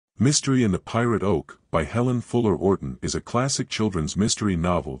Mystery in the Pirate Oak, by Helen Fuller Orton, is a classic children's mystery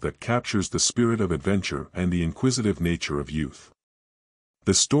novel that captures the spirit of adventure and the inquisitive nature of youth.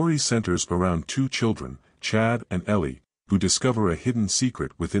 The story centers around two children, Chad and Ellie, who discover a hidden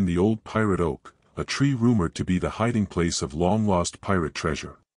secret within the old pirate oak, a tree rumored to be the hiding place of long-lost pirate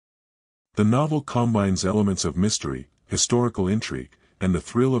treasure. The novel combines elements of mystery, historical intrigue, and the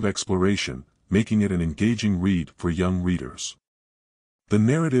thrill of exploration, making it an engaging read for young readers. The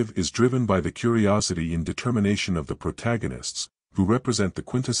narrative is driven by the curiosity and determination of the protagonists, who represent the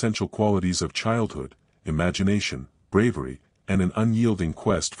quintessential qualities of childhood, imagination, bravery, and an unyielding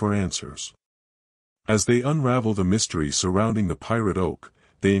quest for answers. As they unravel the mystery surrounding the pirate oak,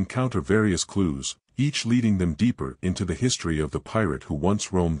 they encounter various clues, each leading them deeper into the history of the pirate who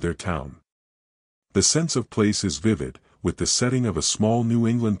once roamed their town. The sense of place is vivid, with the setting of a small New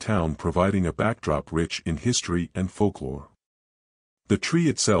England town providing a backdrop rich in history and folklore. The tree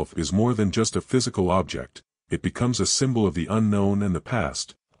itself is more than just a physical object, it becomes a symbol of the unknown and the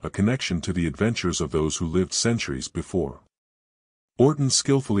past, a connection to the adventures of those who lived centuries before. Orton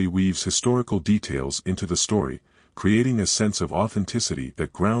skillfully weaves historical details into the story, creating a sense of authenticity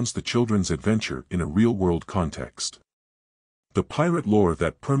that grounds the children's adventure in a real-world context. The pirate lore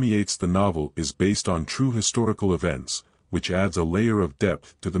that permeates the novel is based on true historical events, which adds a layer of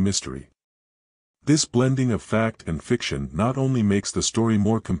depth to the mystery. This blending of fact and fiction not only makes the story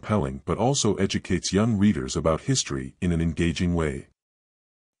more compelling but also educates young readers about history in an engaging way.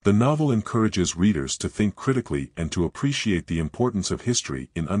 The novel encourages readers to think critically and to appreciate the importance of history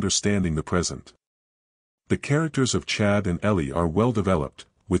in understanding the present. The characters of Chad and Ellie are well developed,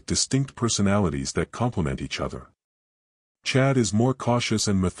 with distinct personalities that complement each other. Chad is more cautious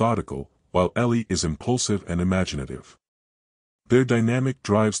and methodical, while Ellie is impulsive and imaginative. Their dynamic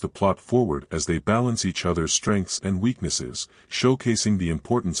drives the plot forward as they balance each other's strengths and weaknesses, showcasing the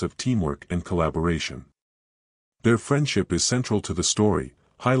importance of teamwork and collaboration. Their friendship is central to the story,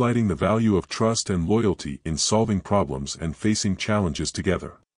 highlighting the value of trust and loyalty in solving problems and facing challenges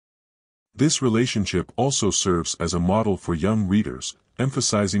together. This relationship also serves as a model for young readers,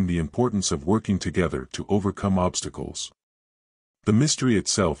 emphasizing the importance of working together to overcome obstacles. The mystery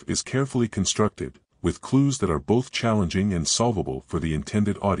itself is carefully constructed, with clues that are both challenging and solvable for the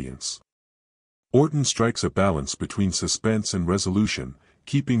intended audience. Orton strikes a balance between suspense and resolution,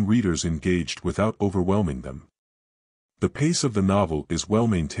 keeping readers engaged without overwhelming them. The pace of the novel is well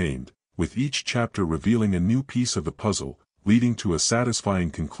maintained, with each chapter revealing a new piece of the puzzle, leading to a satisfying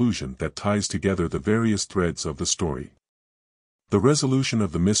conclusion that ties together the various threads of the story. The resolution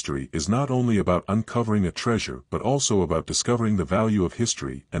of the mystery is not only about uncovering a treasure but also about discovering the value of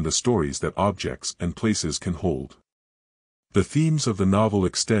history and the stories that objects and places can hold. The themes of the novel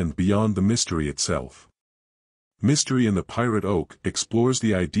extend beyond the mystery itself. Mystery in the Pirate Oak explores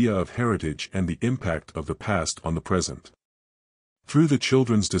the idea of heritage and the impact of the past on the present. Through the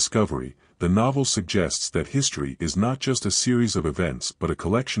children's discovery, the novel suggests that history is not just a series of events but a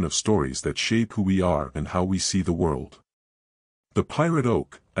collection of stories that shape who we are and how we see the world. The pirate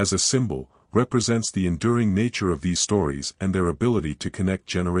oak, as a symbol, represents the enduring nature of these stories and their ability to connect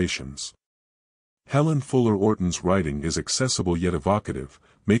generations. Helen Fuller Orton's writing is accessible yet evocative,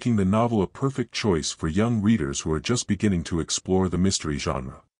 making the novel a perfect choice for young readers who are just beginning to explore the mystery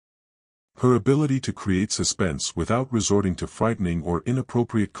genre. Her ability to create suspense without resorting to frightening or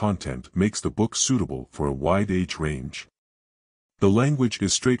inappropriate content makes the book suitable for a wide age range. The language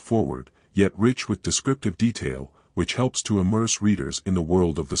is straightforward, yet rich with descriptive detail, which helps to immerse readers in the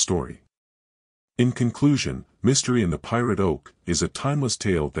world of the story. In conclusion, Mystery in the Pirate Oak is a timeless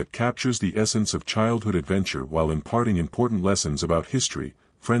tale that captures the essence of childhood adventure while imparting important lessons about history,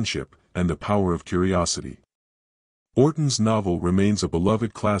 friendship, and the power of curiosity. Orton's novel remains a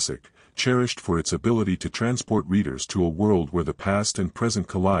beloved classic, cherished for its ability to transport readers to a world where the past and present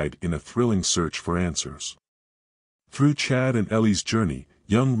collide in a thrilling search for answers. Through Chad and Ellie's journey,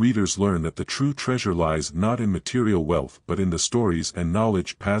 young readers learn that the true treasure lies not in material wealth but in the stories and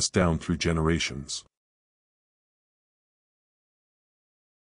knowledge passed down through generations.